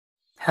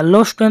Hello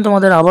student,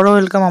 তোমাদের আবারও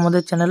welcome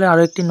আমাদের চ্যানেলে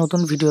আরও একটি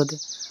নতুন ভিডিওতে।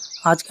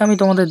 আজকে আমি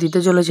তোমাদের দিতে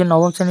চলেছি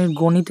নবম শ্রেণীর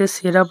গণিতের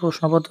সেরা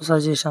প্রশ্নপত্র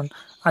সাজেশন।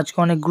 আজকে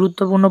অনেক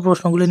গুরুত্বপূর্ণ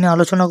প্রশ্নগুলি নিয়ে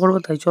আলোচনা করব,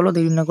 তাই চলো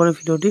দেরি না করে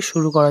ভিডিওটি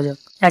শুরু করা যাক।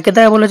 একে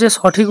তাই বলেছে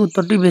সঠিক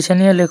উত্তরটি বেছে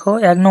নিয়ে লেখো।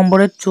 1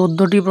 নম্বরের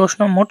 14টি প্রশ্ন,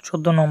 মোট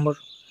 14 নম্বর।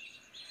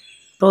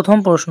 প্রথম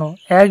প্রশ্ন,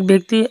 এক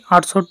ব্যক্তি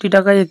 68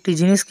 টাকায় একটি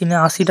জিনিস কিনে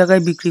 80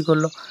 টাকায় বিক্রি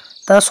করলো,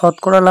 তার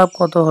শতকরা লাভ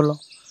কত হলো?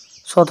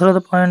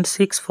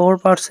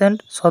 17.64%,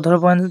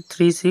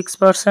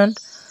 17.36%,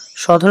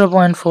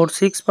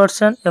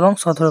 17.46% এবং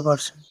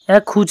 17%।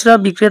 এক খুচরা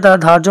বিক্রেতা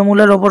ধার্য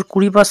মূল্যের ওপর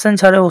 20%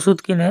 ছাড়ে ওষুধ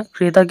কিনে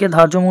ক্রেতাকে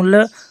ধার্য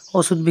মূল্যে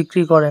ওষুধ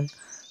বিক্রি করেন।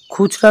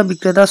 খুচরা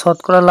বিক্রেতা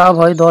শতকরা লাভ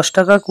হয় 10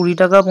 টাকা, 20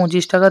 টাকা,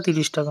 25 টাকা,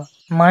 30 টাকা।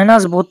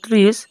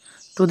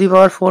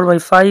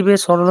 -32^4/5 এর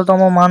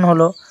সরলতম মান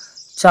হলো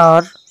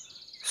 4,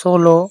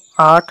 16,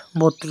 8,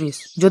 32।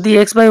 যদি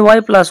x/y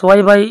প্লাস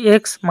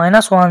y/x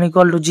মাইনাস 1 =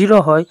 0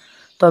 হয়,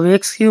 তবে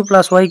x³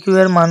 প্লাস y³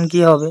 এর মান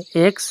কী হবে?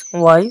 x,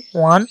 y,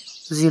 1,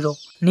 0।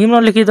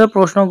 নিম্নলিখিত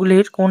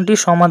প্রশ্নগুলির কোনটি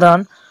সমাধান?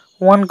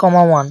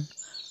 1,1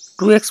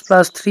 2x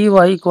plus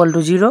 3y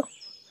 = 0,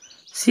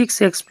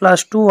 6x plus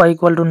 2y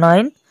 =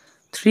 9,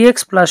 3x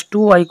plus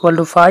 2y =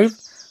 5,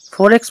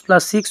 4x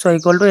plus 6y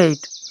 = 8।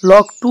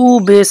 log 2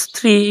 base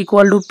 3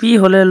 = p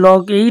হলে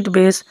log 8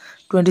 base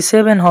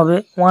 27 হবে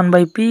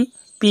 1/p,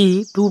 p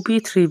 2p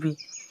 3p।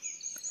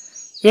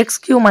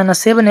 x³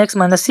 - 7x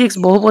 - 6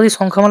 বহুপদী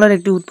সংখ্যামালার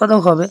একটি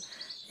উৎপাদক হবে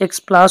x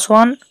plus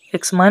 1,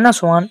 x minus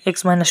 1, x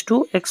minus 2,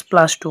 x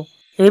plus 2।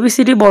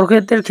 ABCD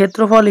বর্গক্ষেত্রের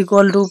ক্ষেত্রফল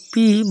 = p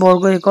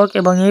বর্গ একক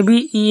এবং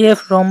ABEF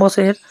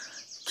রম্বসের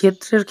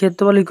ক্ষেত্রের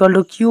ক্ষেত্রফল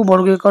 = q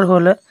বর্গ একক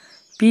হলে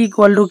p =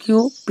 q,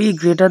 p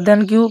greater than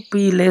q, p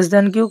less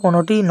than q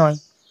কোনোটিই নয়।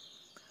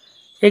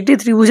 একটি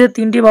ত্রিভুজের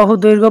তিনটি বাহুর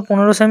দৈর্ঘ্য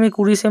 15 সেমি,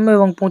 20 সেমি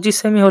এবং 25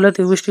 সেমি হলে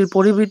ত্রিভুজটির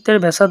পরিবৃত্তের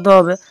ব্যাসার্ধ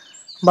হবে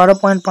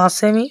 12.5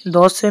 সেমি,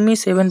 10 সেমি,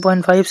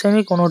 7.5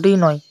 সেমি কোনোটিই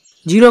নয়।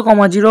 0,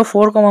 0,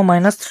 4,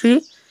 -3,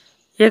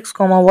 x,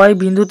 y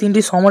বিন্দু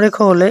তিনটি সমরেখ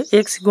হলে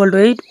x =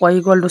 8, y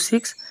 =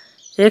 6,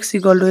 x =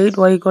 8,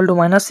 y =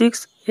 -6,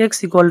 x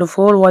 =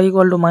 4, y =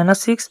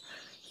 -6,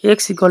 x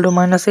 =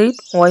 -8,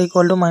 y =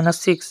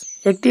 -6।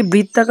 একটি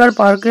বৃত্তাকার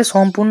পার্কে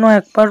সম্পূর্ণ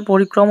একবার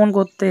পরিক্রমণ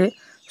করতে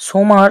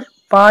সোমার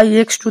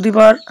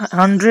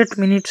π(x⁴100)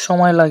 মিনিট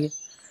সময় লাগে।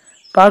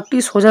 পার্কটি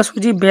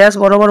সোজাসুজি ব্যাস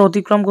বরাবর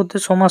অতিক্রম করতে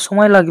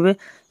সময় লাগবে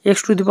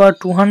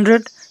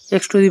x⁴200,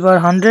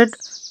 x⁴100,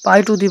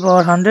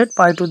 π⁴100,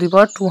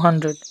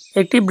 π⁴200।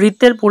 একটি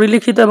বৃত্তের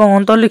পরিলিখিত এবং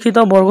অন্তর্লিখিত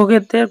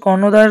বর্গক্ষেত্রের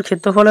কর্ণদ্বয়ের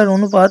ক্ষেত্রফলের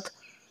অনুপাত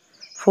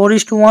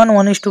 4:1,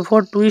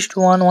 1:4,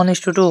 2:1,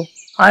 1:2।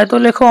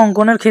 আয়তলেখ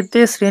অঙ্কনের ক্ষেত্রে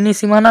শ্রেণী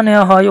সীমানা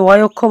নেওয়া হয় y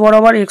অক্ষ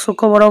বরাবর, x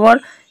অক্ষ বরাবর,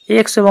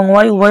 x এবং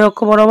y উভয় অক্ষ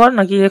বরাবর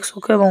নাকি x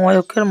অক্ষ এবং y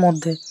অক্ষের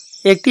মধ্যে।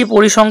 একটি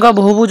পরিসংখ্যা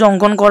বহুভুজ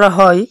অঙ্কন করা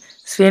হয়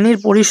শ্রেণীর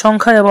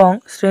পরিসংখ্যা এবং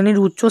শ্রেণীর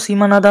উচ্চ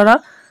সীমানা দ্বারা,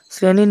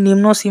 শ্রেণীর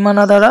নিম্ন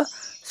সীমানা দ্বারা,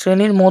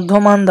 শ্রেণীর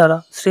মধ্যমান দ্বারা,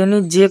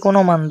 শ্রেণীর যে কোনো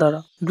মান দ্বারা।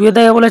 2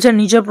 দাগে বলেছে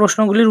নিচের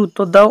প্রশ্নগুলির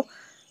উত্তর দাও।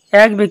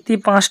 এক ব্যক্তি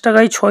 5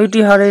 টাকায় 6টি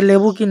হারে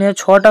লেবু কিনে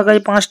 6 টাকায়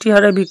 5টি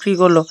হারে বিক্রি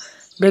করলো,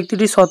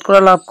 ব্যক্তিটির শতকরা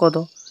লাভ কত?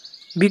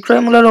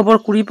 বিক্রয় মূল্যের ওপর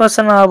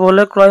 20% লাভ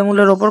হলে ক্রয়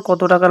মূল্যের ওপর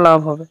কত টাকা লাভ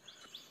হবে?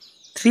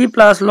 3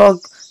 plus log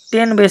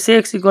 10 base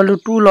x =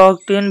 2 log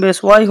 10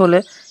 base y হলে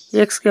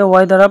x কে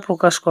y দ্বারা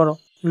প্রকাশ করো।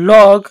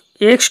 log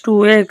x to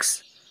x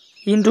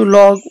into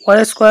log y²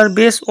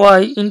 base y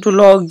into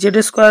log z²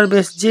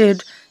 base z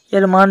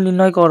এর মান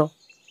নির্ণয় করো।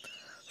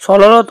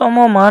 সরলতম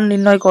মান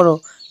নির্ণয় করো।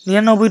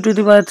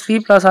 99/3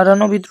 plus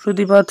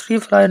 98/3 plus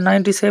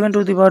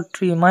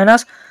 97/3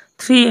 minus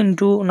 3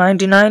 into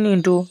 99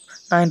 into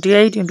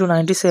 98 into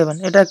 97।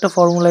 এটা একটা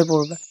ফর্মুলায়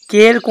পড়বে। k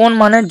এর কোন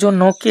মানের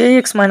জন্য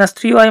kx -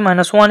 3y -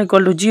 1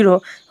 = 0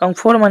 এবং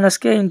 4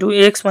 - k into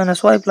x -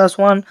 y plus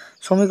 1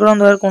 সমীকরণ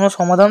দ্বয়ের কোনো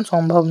সমাধান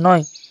সম্ভব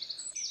নয়।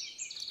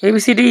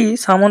 ABCD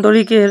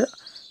সামন্তরিকের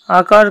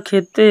আকার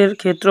ক্ষেত্রের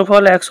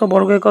ক্ষেত্রফল 100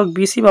 বর্গ একক,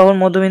 BC বাহুর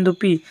মধ্যবিন্দু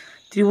P।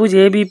 ত্রিভুজ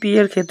ABP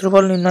এর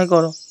ক্ষেত্রফল নির্ণয়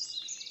করো।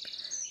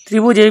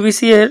 ত্রিভুজ ABC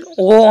এর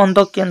ও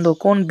অন্তঃকেন্দ্র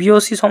কোণ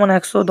BOC =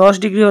 110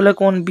 ডিগ্রি হলে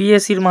কোণ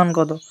BAC এর মান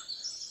কত?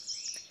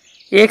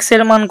 x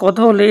এর মান কত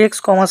হলে x,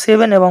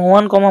 7 এবং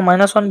 1,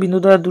 -1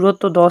 বিন্দুদ্বয়ের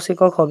দূরত্ব 10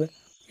 একক হবে?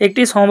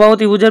 একটি সমবাহু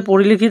ত্রিভুজের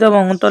পরিলিখিত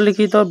এবং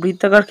অন্তর্লিখিত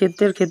বৃত্তাকার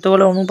ক্ষেত্রের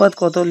ক্ষেত্রফলের অনুপাত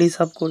কত?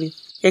 হিসাব করি।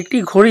 একটি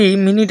ঘড়ি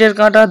মিনিটের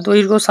কাঁটার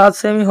দৈর্ঘ্য 7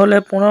 সেমি হলে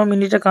 15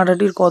 মিনিটে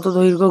কাঁটাটির কত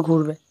দৈর্ঘ্য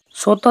ঘুরবে?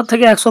 70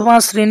 থেকে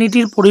 105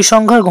 শ্রেণীটির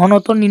পরিসংখ্যার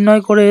ঘনত্ব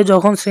নির্ণয় করে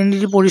যখন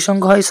শ্রেণীটির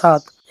পরিসংখ্যা হয়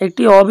 7।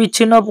 একটি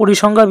অবিচ্ছিন্ন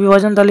পরিসংখ্যা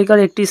বিভাজন তালিকার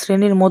একটি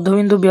শ্রেণীর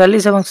মধ্যবিন্দু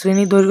 42 এবং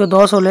শ্রেণীর দৈর্ঘ্য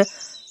 10 হলে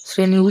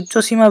শ্রেণীর উচ্চ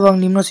সীমা এবং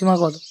নিম্ন সীমা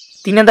কত?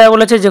 3 দায়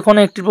বলেছে যে কোনো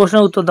একটি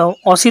প্রশ্নের উত্তর দাও।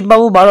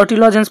 অসিতবাবু 12টি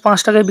লজেন্স 5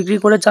 টাকায় বিক্রি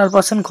করে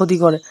 4% ক্ষতি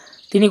করে,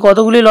 তিনি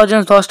কতগুলি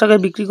লজেন্স 10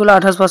 টাকায় বিক্রি করলে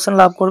 28%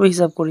 লাভ করবে?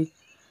 হিসাব করি।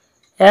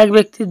 এক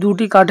ব্যক্তি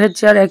 2টি কাঠের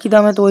চেয়ার একই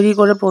দামে তৈরি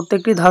করে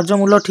প্রত্যেকটি ধার্য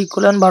মূল্য ঠিক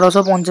করলেন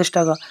 1250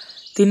 টাকা।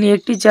 তিনি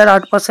একটি চেয়ার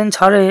 8%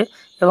 ছাড়ে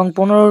এবং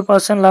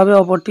 15% লাভে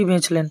অপরটি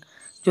বেচলেন।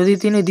 যদি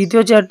তিনি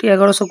দ্বিতীয় চেয়ারটি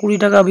 1120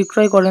 টাকা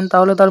বিক্রয় করেন,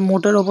 তাহলে তার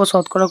মোটের ওপর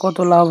শতকরা কত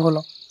লাভ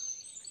হলো?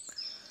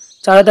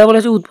 4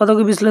 বলেছে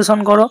উৎপাদকে বিশ্লেষণ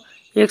করো।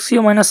 X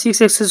किউব minus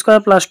 6x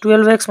square plus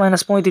 12x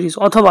minus 35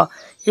 अथवा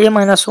a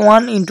minus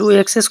 1 into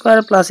x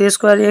square plus a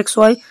square x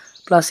Y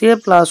plus a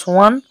plus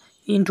 1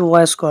 into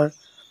Y square.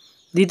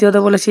 द्वितीयते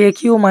बोलेছে a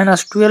cube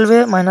minus 12a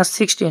minus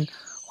 16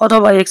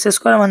 अथवा x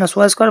square minus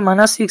Y square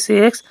minus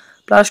 6ax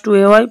plus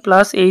 2ay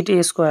plus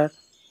 8a square.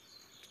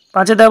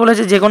 पाँचेते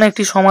बोलेছে যে কোনো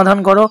একটি সমাধান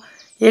করো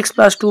x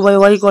plus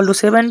 2/y equal to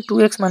 7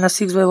 2x minus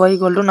 6/y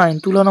equal to 9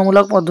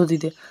 তুলনামূলক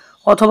পদ্ধতিতে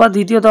অথবা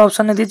দ্বিতীয়ত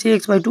অপশানে দিয়েছে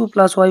x/2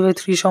 প্লাস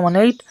y/3 সমান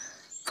 8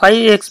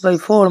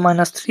 5x/4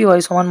 माइनस 3y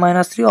समान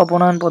 -3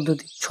 अपनयन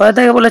पद्धति। छय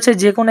থেকে বলেছে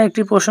যে কোনো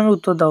একটি প্রশ্নের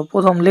উত্তর দাও।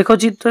 প্রথম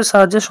লেখচিত্রের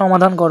সাহায্যে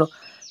সমাধান করো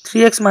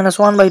 3x -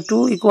 1/2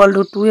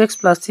 = 2x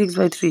 +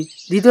 6/3।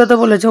 দ্বিতীয়তে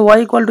বলেছে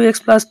y = x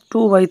 +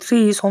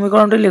 2/3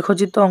 সমীকরণটি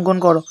লেখচিত্র অঙ্কন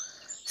করো।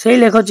 সেই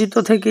লেখচিত্র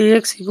থেকে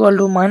x =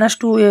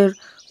 -2 এর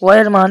y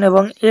এর মান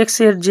এবং x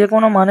এর যে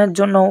কোনো মানের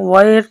জন্য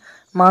y এর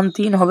মান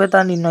 3 হবে তা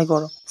নির্ণয়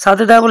করো।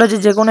 সাথে দেওয়া বলেছে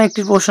যে কোনো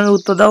একটি প্রশ্নের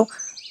উত্তর দাও।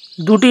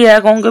 দুটি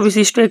এক অঙ্ক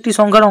বিশিষ্ট একটি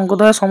সংখ্যার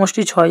অঙ্কদ্বয়ের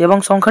সমষ্টি 6 এবং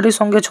সংখ্যাটির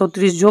সঙ্গে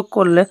 36 যোগ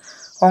করলে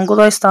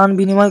অঙ্কদ্বয় স্থান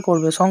বিনিময়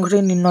করবে সংখ্যাটি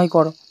নির্ণয়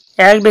করো।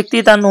 এক ব্যক্তি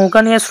তার নৌকা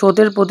নিয়ে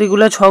স্রোতের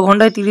প্রতিকূলে 6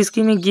 ঘন্টায় 30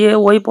 কিমি গিয়ে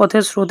ওই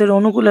পথের স্রোতের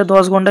অনুকূলে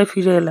 10 ঘন্টায়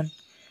ফিরে এলেন।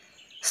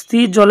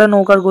 স্থির জলে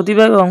নৌকার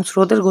গতিবেগ এবং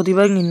স্রোতের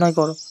গতিবেগ নির্ণয়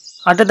করো।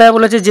 8 দেওয়া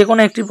বলেছে যে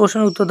কোনো একটি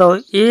প্রশ্নের উত্তর দাও।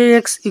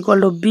 ax =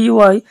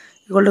 by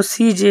 =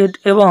 cz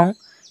এবং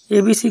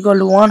abc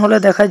 = 1 হলে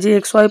দেখায় যে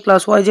xy +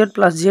 yz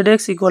 + zx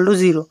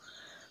 = 0।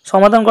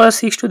 समाधान करा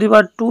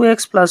 6^2x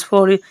 +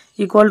 4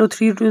 =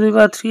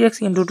 3^3x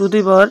 ×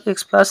 2x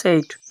 +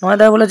 8। 9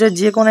 দেওয়া বলেছে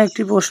যে কোনো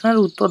একটি প্রশ্নের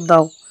উত্তর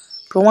দাও।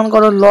 প্রমাণ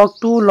করো log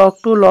 2 log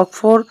 2 log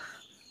 4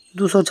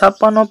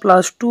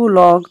 256 + 2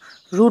 log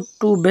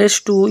 √2 base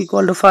 2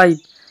 = 5।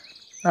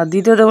 আর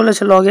দ্বিতীয়তে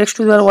বলেছে log x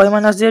to the power y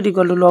 - z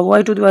 = log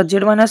y to the power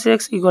z - x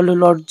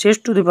 = log z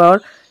to the power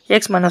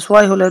x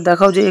 - y হলে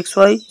দেখাও যে x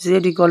y z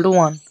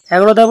 = 1।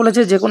 11 দেওয়া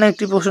বলেছে যে কোনো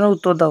একটি প্রশ্নের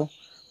উত্তর দাও।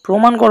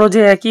 প্রমাণ করো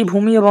যে একই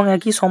ভূমি এবং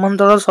একই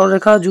সমান্তরাল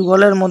সরলরেখা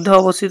যুগলের মধ্যে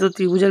অবস্থিত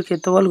ত্রিভুজের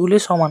ক্ষেত্রফলগুলি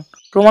সমান।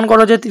 প্রমাণ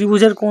করো যে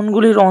ত্রিভুজের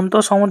কোণগুলির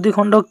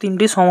অন্তঃসমদ্বিখণ্ডক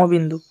 3টি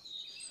সমবিন্দু।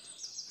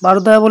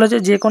 12 দেওয়া বলেছে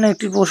যে কোনো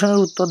একটি প্রশ্নের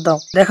উত্তর দাও।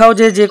 দেখাও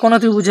যে কোনো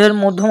ত্রিভুজের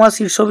মধ্যমা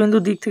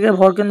শীর্ষবিন্দুর দিক থেকে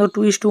ভরকেন্দ্র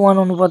 2:1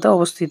 অনুপাতে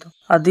অবস্থিত।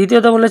 আর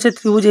দ্বিতীয়ত বলেছে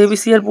ত্রিভুজ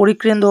ABC এর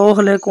পরিকেন্দ্র O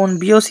হলে কোণ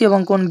BOC এবং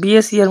কোণ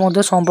BAC এর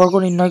মধ্যে সম্পর্ক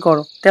নির্ণয়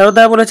করো। 13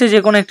 দেওয়া বলেছে যে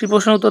কোনো একটি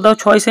প্রশ্নের উত্তর দাও।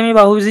 6 সেমি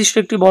বাহু বিশিষ্ট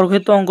একটি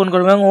বর্গক্ষেত্র অঙ্কন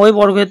করো এবং ওই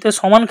বর্গক্ষেত্রের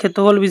সমান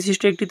ক্ষেত্রফল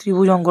বিশিষ্ট একটি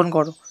ত্রিভুজ অঙ্কন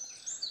করো।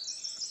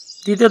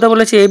 দ্বিতীয়ত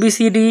বলেছে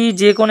ABCD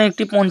যে কোনো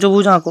একটি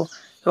পঞ্চভুজ আঁকো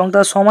এবং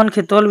তার সমান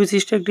ক্ষেত্রফল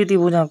বিশিষ্ট একটি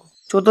ত্রিভুজ আঁকো।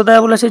 14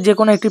 দেওয়া বলেছে যে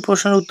কোনো একটি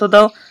প্রশ্নের উত্তর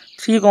দাও।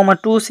 3,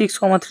 2, 6,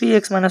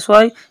 3x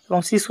 - y এবং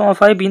 6,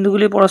 5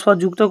 বিন্দুগুলি পরস্পর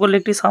যুক্ত করলে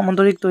একটি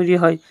সামান্তরিক তৈরি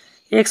হয়।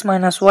 x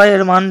 - y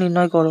এর মান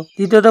নির্ণয় করো।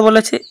 দ্বিতীয়ত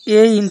বলেছে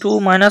a ×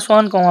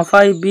 -1,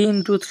 5 b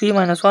 × 3 -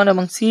 1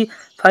 এবং c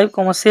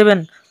 5, 7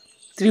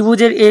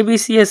 ত্রিভুজের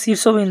ABC এর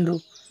শীর্ষবিন্দু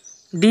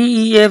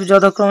DEF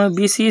যথাক্রমে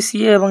BC,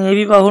 CA এবং AB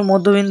বাহুর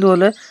মধ্যবিন্দু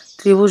হলে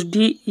ত্রিভুজ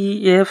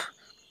DEF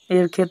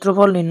এর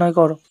ক্ষেত্রফল নির্ণয়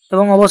করো।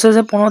 এবং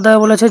অবশেষে 15 দেওয়া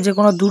বলেছে যে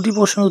কোনো দুটি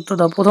প্রশ্নের উত্তর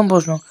দাও। প্রথম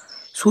প্রশ্ন,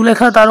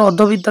 সুলেখা তার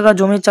অর্ধবৃত্তাকার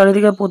জমির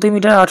চারিদিকে প্রতি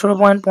মিটার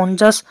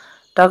 18.50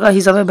 টাকা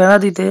হিসাবে বেড়া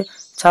দিতে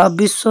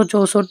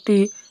 2664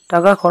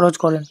 টাকা খরচ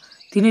করেন।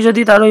 তিনি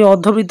যদি তার ওই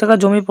অর্ধবৃত্তাকার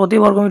জমি প্রতি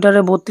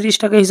বর্গমিটারে 32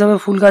 টাকা হিসাবে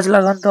ফুল গাছ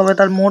লাগান তবে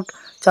তার মোট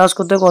চাষ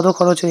করতে কত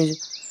খরচ হয়েছে।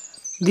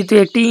 দ্বিতীয়,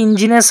 একটি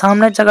ইঞ্জিনের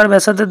সামনের চাকার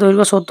ব্যাসার্ধের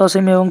দৈর্ঘ্য 70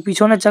 সেমি এবং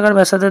পিছনের চাকার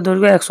ব্যাসার্ধের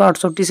দৈর্ঘ্য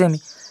 168 সেমি।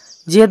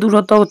 যে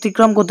দূরত্ব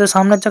অতিক্রম করতে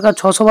সামনের চাকা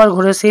 600 বার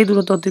ঘুরে সেই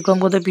দূরত্ব অতিক্রম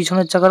করতে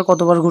পিছনের চাকার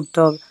কতবার ঘুরতে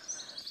হবে।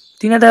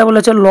 3 দেওয়া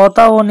বলেছে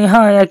লতা ও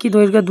নেহা একই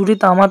দৈর্ঘ্যের দুটি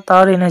তামার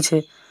তার এনেছে।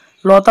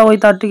 লতা ওই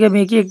তারটিকে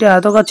বেঁকিয়ে একটি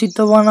আয়তাকার চিত্র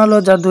বানালো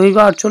যার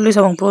দৈর্ঘ্য 48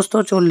 এবং প্রস্থ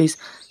 40,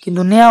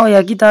 কিন্তু নেহা ওই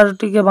একই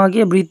তারটিকে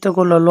বাঁকিয়ে বৃত্ত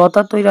করলো।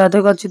 লতার তৈরি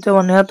আয়তাকার চিত্র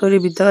এবং নেহার তৈরি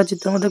বৃত্তাকার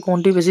চিত্রের মধ্যে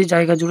কোনটি বেশি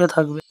জায়গা জুড়ে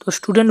থাকবে। তো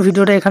স্টুডেন্ট,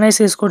 ভিডিওটা এখানেই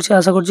শেষ করছি।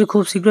 আশা করছি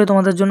খুব শীঘ্রই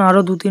তোমাদের জন্য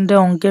আরও 2-3টে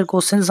অঙ্কের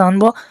কোশ্চেন্স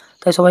আনবো,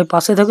 তাই সবাই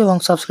পাশে থেকো এবং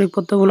সাবস্ক্রাইব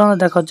করতে ভুলো না।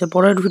 দেখা হচ্ছে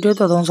পরের ভিডিওতে।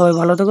 ততক্ষণ সবাই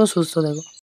ভালো থেকো, সুস্থ থেকো।